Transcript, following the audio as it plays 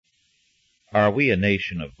Are we a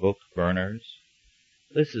nation of book burners?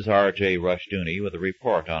 This is R.J. Rushdoony with a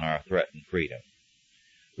report on our threatened freedom.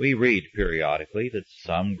 We read periodically that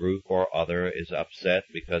some group or other is upset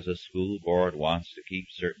because a school board wants to keep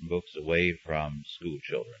certain books away from school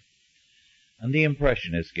children. And the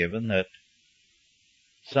impression is given that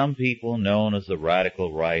some people known as the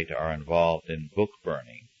radical right are involved in book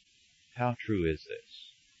burning. How true is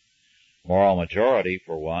this? Moral Majority,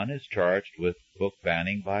 for one, is charged with book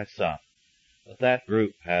banning by some, but that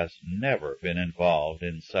group has never been involved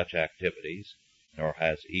in such activities, nor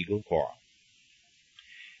has Eagle Forum.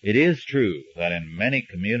 It is true that in many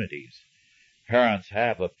communities, parents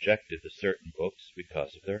have objected to certain books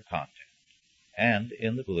because of their content, and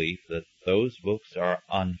in the belief that those books are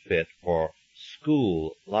unfit for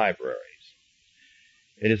school libraries.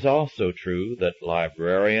 It is also true that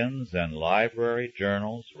librarians and library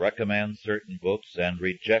journals recommend certain books and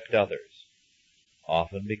reject others,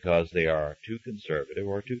 often because they are too conservative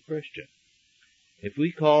or too Christian. If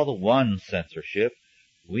we call the one censorship,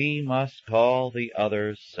 we must call the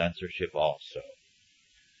others censorship also.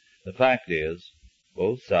 The fact is,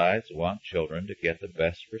 both sides want children to get the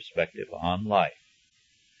best perspective on life,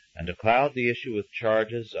 and to cloud the issue with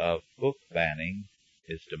charges of book banning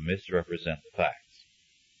is to misrepresent the facts.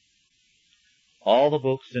 All the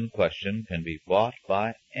books in question can be bought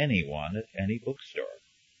by anyone at any bookstore.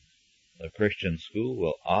 The Christian school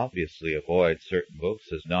will obviously avoid certain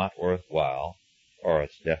books as not worthwhile or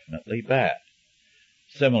as definitely bad.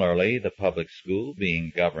 Similarly, the public school,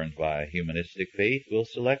 being governed by a humanistic faith, will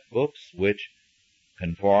select books which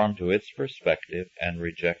conform to its perspective and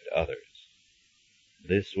reject others.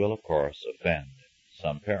 This will, of course, offend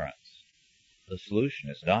some parents. The solution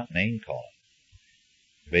is not name-calling.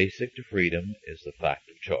 Basic to freedom is the fact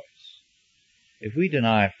of choice. If we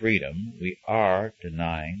deny freedom, we are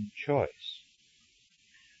denying choice.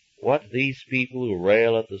 What these people who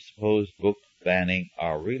rail at the supposed book banning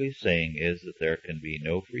are really saying is that there can be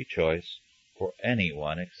no free choice for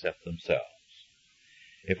anyone except themselves.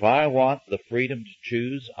 If I want the freedom to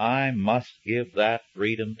choose, I must give that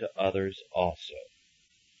freedom to others also.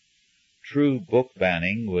 True book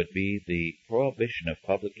banning would be the prohibition of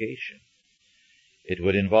publication. It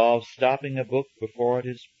would involve stopping a book before it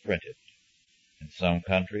is printed. In some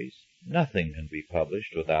countries, nothing can be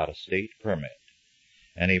published without a state permit.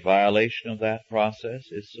 Any violation of that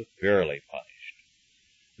process is severely punished.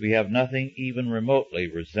 We have nothing even remotely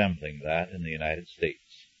resembling that in the United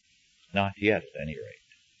States. Not yet, at any rate.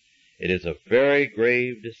 It is a very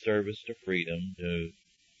grave disservice to freedom to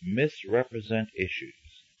misrepresent issues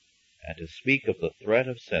and to speak of the threat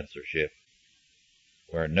of censorship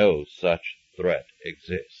where no such threat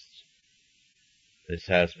exists. This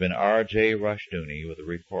has been R.J. Rushdoony with a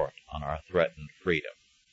report on our threatened freedom.